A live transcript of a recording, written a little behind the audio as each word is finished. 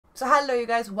So hello you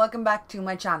guys, welcome back to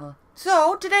my channel.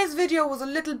 So today's video was a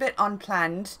little bit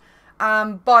unplanned,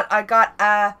 but I got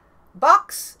a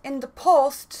box in the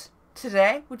post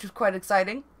today, which was quite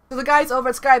exciting. So the guys over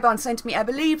at Skybound sent me, I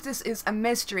believe this is a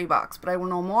mystery box, but I will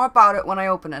know more about it when I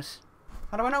open it.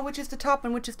 How do I know which is the top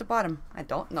and which is the bottom? I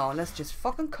don't know, let's just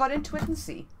fucking cut into it and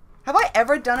see. Have I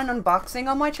ever done an unboxing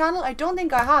on my channel? I don't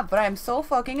think I have, but I am so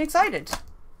fucking excited.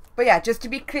 But yeah, just to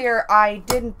be clear, I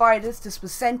didn't buy this. This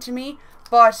was sent to me,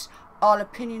 but all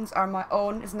opinions are my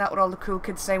own. Isn't that what all the cool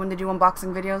kids say when they do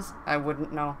unboxing videos? I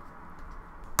wouldn't know.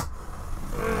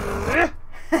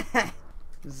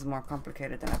 This is more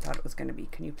complicated than I thought it was going to be.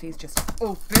 Can you please just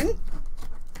open?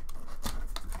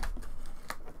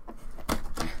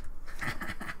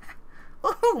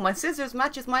 Oh, my scissors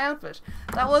matches my outfit.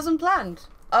 That wasn't planned.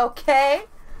 Okay.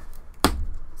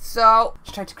 So,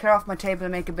 just tried to clear off my table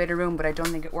and make a bit of room, but I don't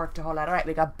think it worked a whole lot. Alright,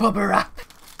 we got bubble wrap.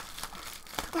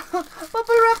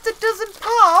 Bubble wrap that doesn't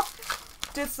pop.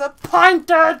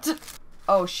 Disappointed.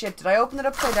 Oh shit, did I open it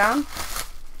upside down?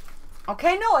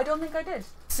 Okay, no, I don't think I did.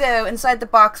 So, inside the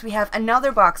box, we have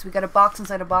another box. We got a box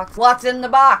inside a box. What's in the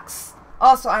box?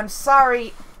 Also, I'm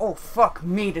sorry. Oh, fuck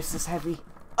me, this is heavy.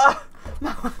 Ugh.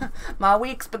 My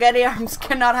weak spaghetti arms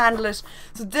cannot handle it.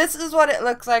 So this is what it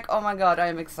looks like. Oh my god, I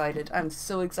am excited. I'm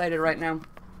so excited right now.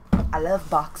 I love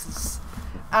boxes.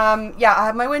 Yeah, I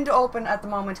have my window open at the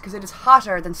moment because it is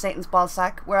hotter than Satan's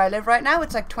ballsack where I live right now.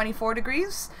 It's like 24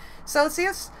 degrees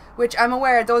Celsius, which I'm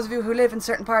aware those of you who live in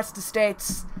certain parts of the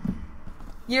States,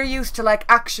 you're used to like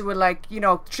actual, like, you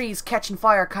know, trees catching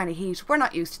fire kind of heat. We're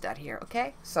not used to that here,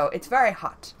 okay? So it's very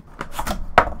hot.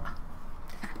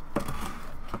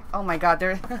 Oh my god,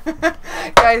 there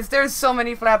guys, there's so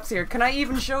many flaps here. Can I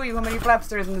even show you how many flaps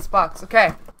there is in this box?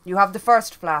 Okay, you have the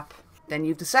first flap, then you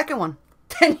have the second one,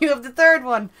 then you have the third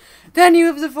one, then you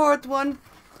have the fourth one,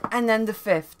 and then the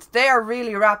fifth. They are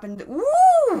really wrapping the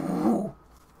ooh!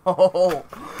 Oh,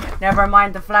 never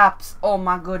mind the flaps. Oh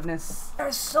my goodness.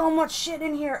 There's so much shit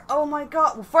in here. Oh my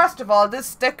god. Well, first of all, this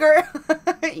sticker.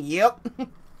 Yep.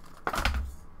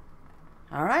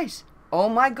 Alright. Oh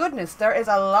my goodness, there is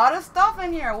a lot of stuff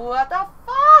in here. What the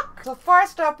fuck? So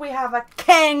first up we have a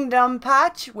kingdom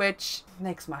patch, which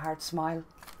makes my heart smile.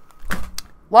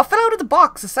 What fell out of the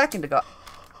box a second ago?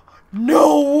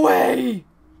 No way!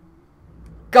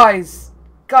 Guys,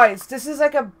 this is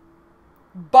like a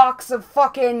box of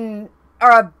fucking, or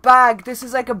a bag. This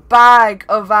is like a bag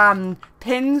of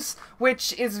pins,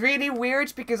 which is really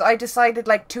weird because I decided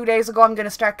like 2 days ago I'm going to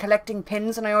start collecting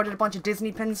pins and I ordered a bunch of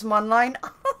Disney pins from online.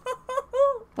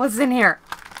 What's in here?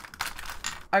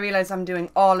 I realize I'm doing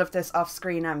all of this off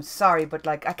screen. I'm sorry, but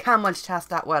like I can't multitask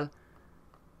that well.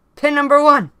 Pin number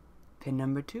 1. Pin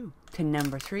number 2. Pin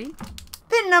number 3.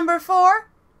 Pin number 4.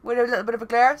 With a little bit of a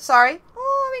glare. Sorry.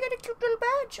 Oh, we got a cute little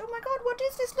badge. Oh my god, what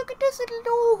is this? Look at this little...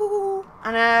 Oh.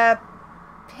 And a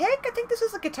pick? I think this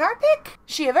is a guitar pick.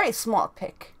 She a very small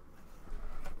pick.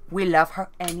 We love her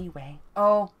anyway.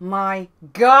 Oh my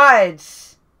god.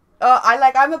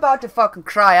 I'm about to fucking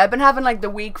cry. I've been having like the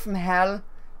week from hell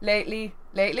lately,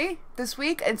 this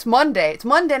week. It's Monday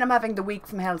and I'm having the week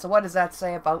from hell, so what does that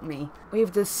say about me? We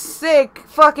have this sick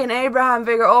fucking Abraham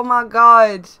figure. Oh my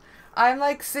god. I'm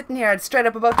like sitting here straight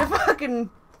up about to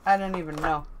fucking, I don't even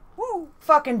know. Woo.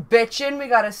 Fucking bitchin'. We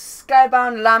got a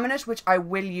Skybound laminate, which I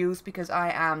will use because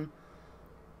I am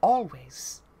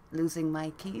always losing my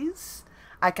keys.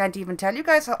 I can't even tell you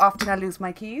guys how often I lose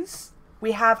my keys.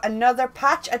 We have another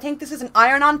patch. I think this is an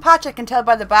iron-on patch. I can tell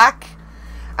by the back.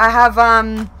 I have,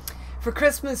 for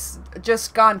Christmas,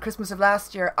 just gone, Christmas of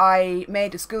last year, I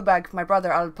made a school bag for my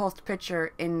brother. I'll post a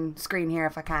picture in screen here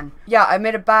if I can. Yeah, I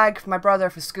made a bag for my brother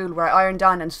for school where I ironed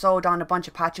on and sewed on a bunch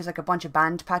of patches, like a bunch of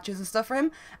band patches and stuff for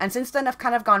him. And since then, I've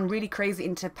kind of gone really crazy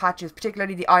into patches,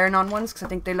 particularly the iron-on ones, because I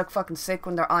think they look fucking sick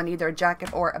when they're on either a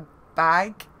jacket or a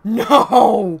bag.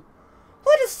 No!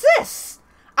 What is this?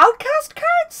 Outcast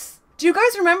cards? Do you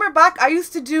guys remember back? I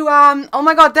used to do, oh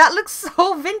my god, that looks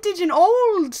so vintage and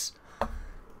old.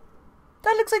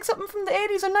 That looks like something from the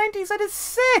 80s or 90s. That is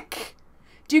sick.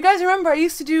 Do you guys remember I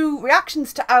used to do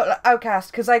reactions to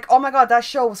Outcast? Because, like, oh my god, that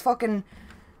show was fucking...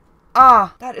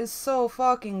 Ah, that is so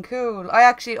fucking cool. I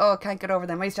actually, oh, can't get over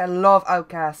them. I used to love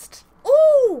Outcast.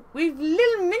 Ooh, we've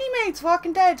little mini-mates,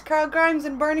 Walking Dead, Carl Grimes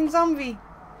and Burning Zombie.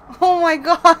 Oh my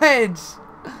god.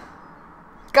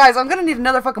 Guys, I'm gonna need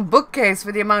another fucking bookcase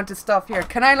for the amount of stuff here.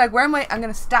 Can I, like, where am I? I'm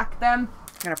gonna stack them.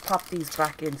 I'm gonna pop these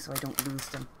back in so I don't lose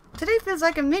them. Today feels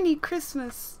like a mini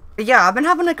Christmas. But yeah, I've been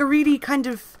having like a really kind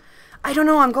of, I don't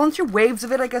know, I'm going through waves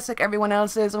of it, I guess, like everyone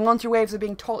else is. I'm going through waves of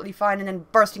being totally fine and then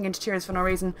bursting into tears for no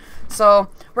reason. So,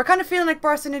 we're kind of feeling like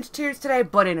bursting into tears today,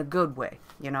 but in a good way,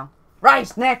 you know?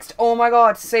 Right, next. Oh my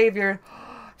god, Savior.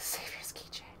 Savior's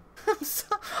keychain.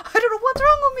 I don't know what's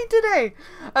wrong with me today.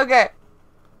 Okay.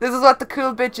 This is what the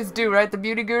cool bitches do, right? The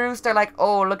beauty gurus, they're like,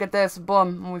 oh, look at this,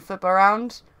 boom. And we flip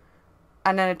around.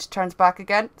 And then it turns back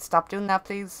again. Stop doing that,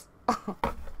 please.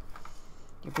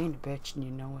 You're being a bitch and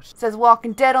you know it. It says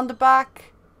Walking Dead on the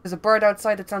back. There's a bird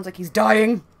outside that sounds like he's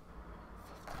dying.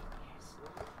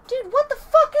 Dude, what the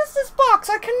fuck is this box?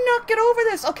 I cannot get over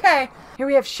this. Okay. Here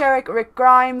we have Sherrick Rick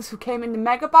Grimes, who came in the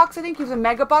Mega Box. I think he was a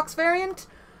Mega Box variant.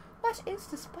 What is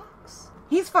this box?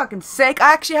 He's fucking sick.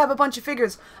 I actually have a bunch of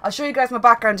figures. I'll show you guys my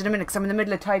background in a minute because I'm in the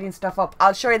middle of tidying stuff up.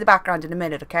 I'll show you the background in a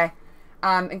minute, okay?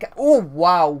 Oh,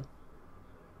 wow.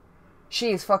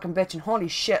 She is fucking bitching. Holy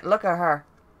shit, look at her.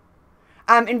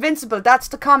 Invincible, that's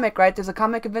the comic, right? There's a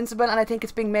comic, Invincible, and I think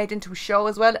it's being made into a show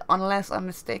as well, unless I'm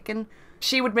mistaken.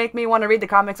 She would make me want to read the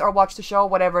comics or watch the show,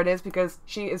 whatever it is, because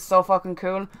she is so fucking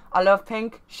cool. I love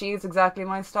pink. She is exactly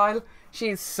my style. She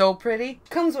is so pretty.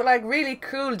 Comes with like really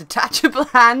cool detachable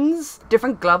hands.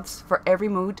 Different gloves for every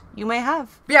mood you may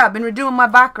have. But yeah, I've been redoing my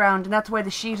background, and that's why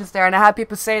the sheet is there. And I had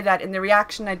people say that in the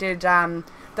reaction I did, the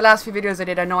last few videos I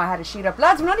did, I know I had a sheet up.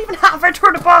 Lads, I'm not even halfway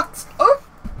through the box. Oh,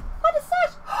 what is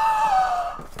that?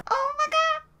 Oh my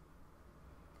god.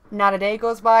 Not a day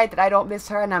goes by that I don't miss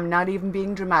her, and I'm not even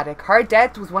being dramatic. Her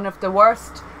death was one of the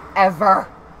worst ever.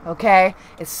 Okay?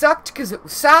 It sucked because it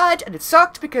was sad, and it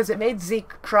sucked because it made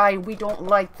Zeke cry. We don't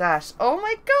like that. Oh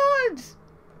my god.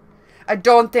 I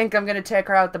don't think I'm going to take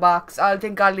her out the box. I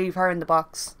think I'll leave her in the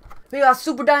box. We got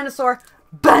Super Dinosaur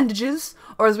bandages,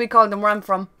 or as we call them where I'm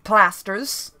from,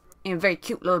 plasters, in a very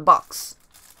cute little box.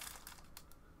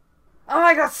 Oh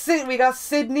my god, we got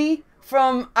Sydney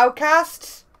from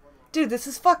Outcast. Dude, this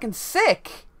is fucking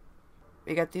sick.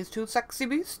 We got these two sexy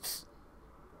beasts.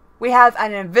 We have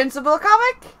an Invincible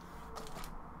comic.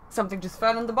 Something just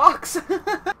fell in the box.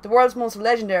 The world's most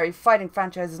legendary fighting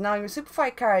franchise is now your Super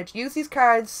Fight card. Use these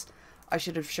cards. I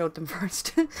should have showed them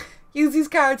first. Use these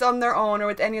cards on their own or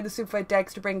with any of the Super Fight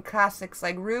decks to bring classics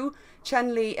like Rue,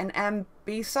 Chun-Li, and M.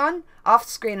 Bison off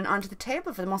screen and onto the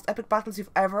table for the most epic battles you've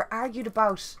ever argued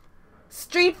about.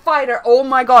 Street Fighter. Oh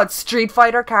my god, Street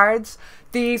Fighter cards.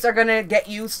 These are gonna get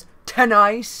used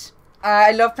tonight.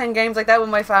 I love playing games like that with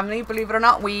my family. Believe it or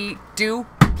not, we do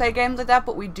play games like that,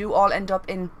 but we do all end up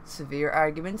in severe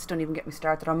arguments. Don't even get me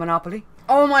started on Monopoly.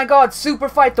 Oh my god, Super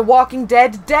Fight the Walking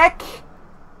Dead deck.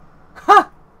 Huh.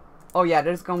 Oh yeah,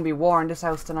 there's gonna be war in this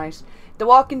house tonight. The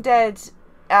Walking Dead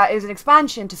is an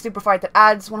expansion to Super Fight that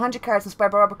adds 100 cards inspired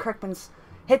by Robert Kirkman's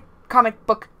hit comic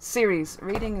book series.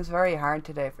 Reading is very hard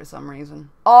today for some reason.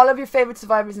 All of your favourite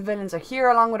survivors and villains are here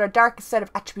along with our darkest set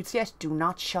of attributes yet. Do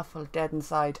not shuffle. Dead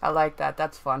inside. I like that.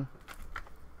 That's fun.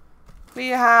 We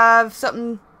have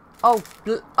something... Oh,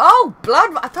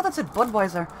 Blood... I thought that said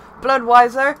Budweiser.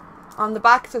 Bloodweiser. On the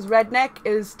back it says Redneck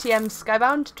is TM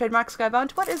Skybound. Trademark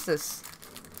Skybound. What is this?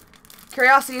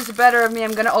 Curiosity is the better of me.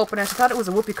 I'm going to open it. I thought it was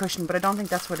a whoopee cushion, but I don't think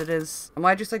that's what it is. Am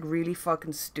I just like really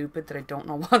fucking stupid that I don't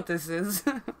know what this is?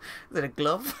 Is it a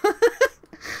glove?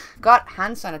 Got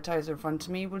hand sanitizer in front of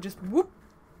me. We'll just whoop.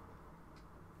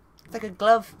 It's like a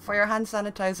glove for your hand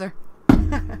sanitizer.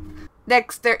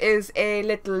 Next, there is a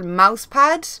little mouse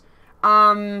pad.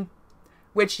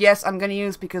 Which, yes, I'm going to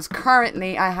use because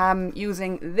currently I am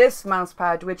using this mouse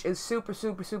pad, which is super,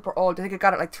 super, super old. I think I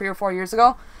got it like 3 or 4 years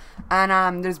ago.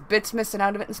 And there's bits missing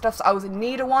out of it and stuff, so I was in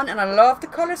need of one. And I love the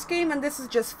color scheme, and this is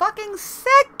just fucking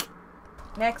sick.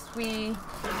 Next, we...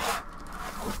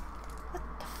 What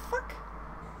the fuck?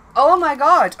 Oh my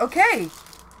god, okay.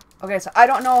 Okay, so I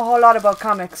don't know a whole lot about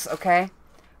comics, okay?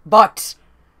 But,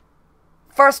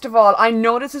 first of all, I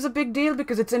know this is a big deal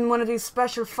because it's in one of these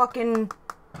special fucking...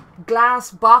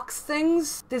 glass box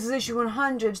things. This is issue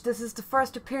 100. This is the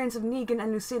first appearance of Negan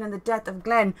and Lucille and the death of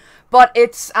Glenn, but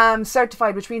it's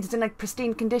certified, which means it's in like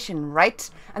pristine condition, right?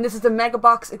 And this is the Mega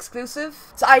Box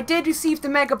exclusive. So I did receive the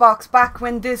Mega Box back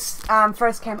when this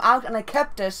first came out, and I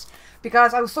kept it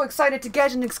because I was so excited to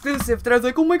get an exclusive that I was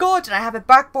like, oh my god, and I have it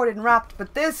backboarded and wrapped.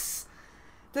 But this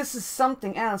is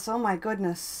something else. Oh my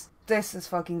goodness, this is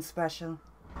fucking special.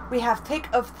 We have Thick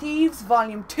of Thieves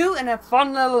Volume 2 in a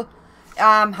fun little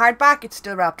hardback. It's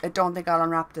still wrapped. I don't think I'll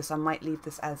unwrap this. I might leave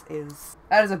this as is.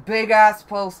 That is a big ass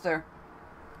poster.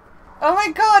 Oh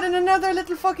my god, and another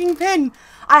little fucking pin.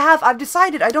 I've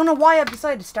decided, I don't know why I've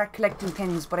decided to start collecting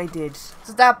pins, but I did.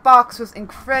 So that box was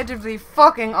incredibly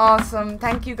fucking awesome.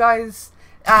 Thank you guys.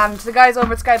 To the guys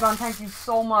over at Skybound, thank you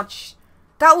so much.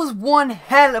 That was one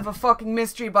hell of a fucking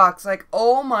mystery box. Like,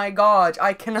 oh my god,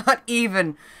 I cannot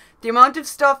even. The amount of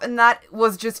stuff in that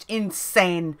was just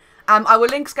insane. I will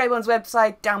link Skybound's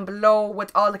website down below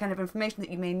with all the kind of information that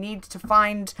you may need to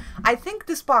find. I think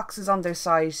this box is on their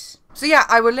site. So yeah,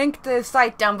 I will link the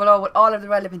site down below with all of the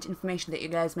relevant information that you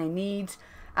guys may need.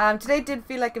 Today did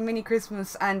feel like a mini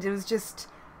Christmas, and it was just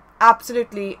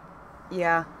absolutely,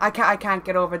 yeah, I can't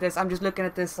get over this. I'm just looking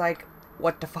at this like,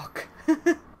 what the fuck?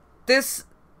 This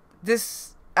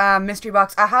mystery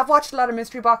box, I have watched a lot of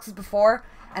mystery boxes before,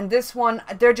 and this one,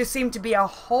 there just seemed to be a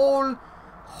whole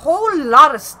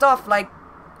lot of stuff, like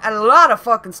a lot of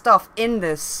fucking stuff in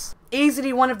this.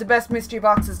 Easily one of the best mystery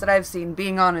boxes that I've seen,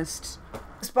 being honest.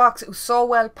 This box, it was so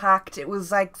well packed, it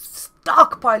was like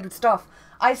stockpiled with stuff.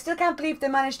 I still can't believe they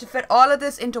managed to fit all of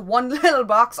this into one little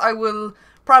box. I will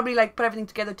probably like put everything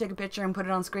together, take a picture and put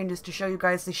it on screen just to show you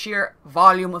guys the sheer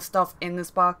volume of stuff in this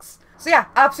box. So yeah,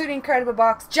 absolutely incredible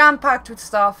box, jam-packed with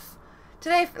stuff.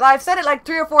 Today, I've said it like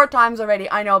 3 or 4 times already,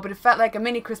 I know, but it felt like a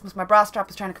mini Christmas. My bra strap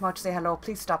was trying to come out to say hello.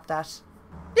 Please stop that.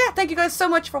 Yeah, thank you guys so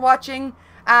much for watching.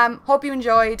 Hope you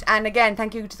enjoyed, and again,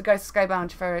 thank you to the guys at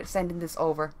Skybound for sending this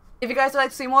over. If you guys would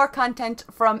like to see more content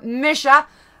from Misha,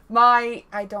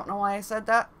 I don't know why I said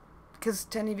that, because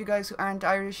to any of you guys who aren't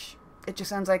Irish, it just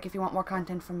sounds like if you want more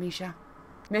content from Misha.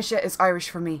 Misha is Irish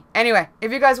for me. Anyway,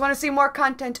 if you guys want to see more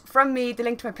content from me, the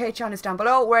link to my Patreon is down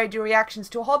below, where I do reactions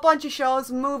to a whole bunch of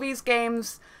shows, movies,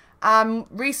 games.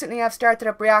 Recently I've started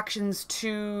up reactions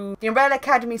to The Umbrella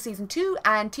Academy Season 2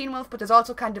 and Teen Wolf, but there's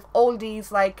also kind of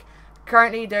oldies, like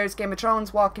currently there's Game of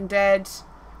Thrones, Walking Dead,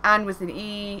 and with an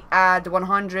E, The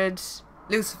 100,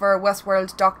 Lucifer,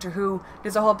 Westworld, Doctor Who.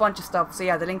 There's a whole bunch of stuff. So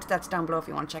yeah, the link to that's down below if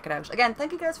you want to check it out. Again,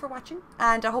 thank you guys for watching,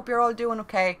 and I hope you're all doing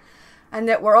okay, and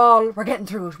that we're getting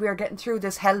through it. We are getting through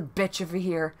this hell bitch over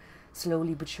here,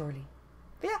 slowly but surely.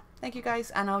 But yeah, thank you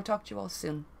guys, and I'll talk to you all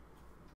soon.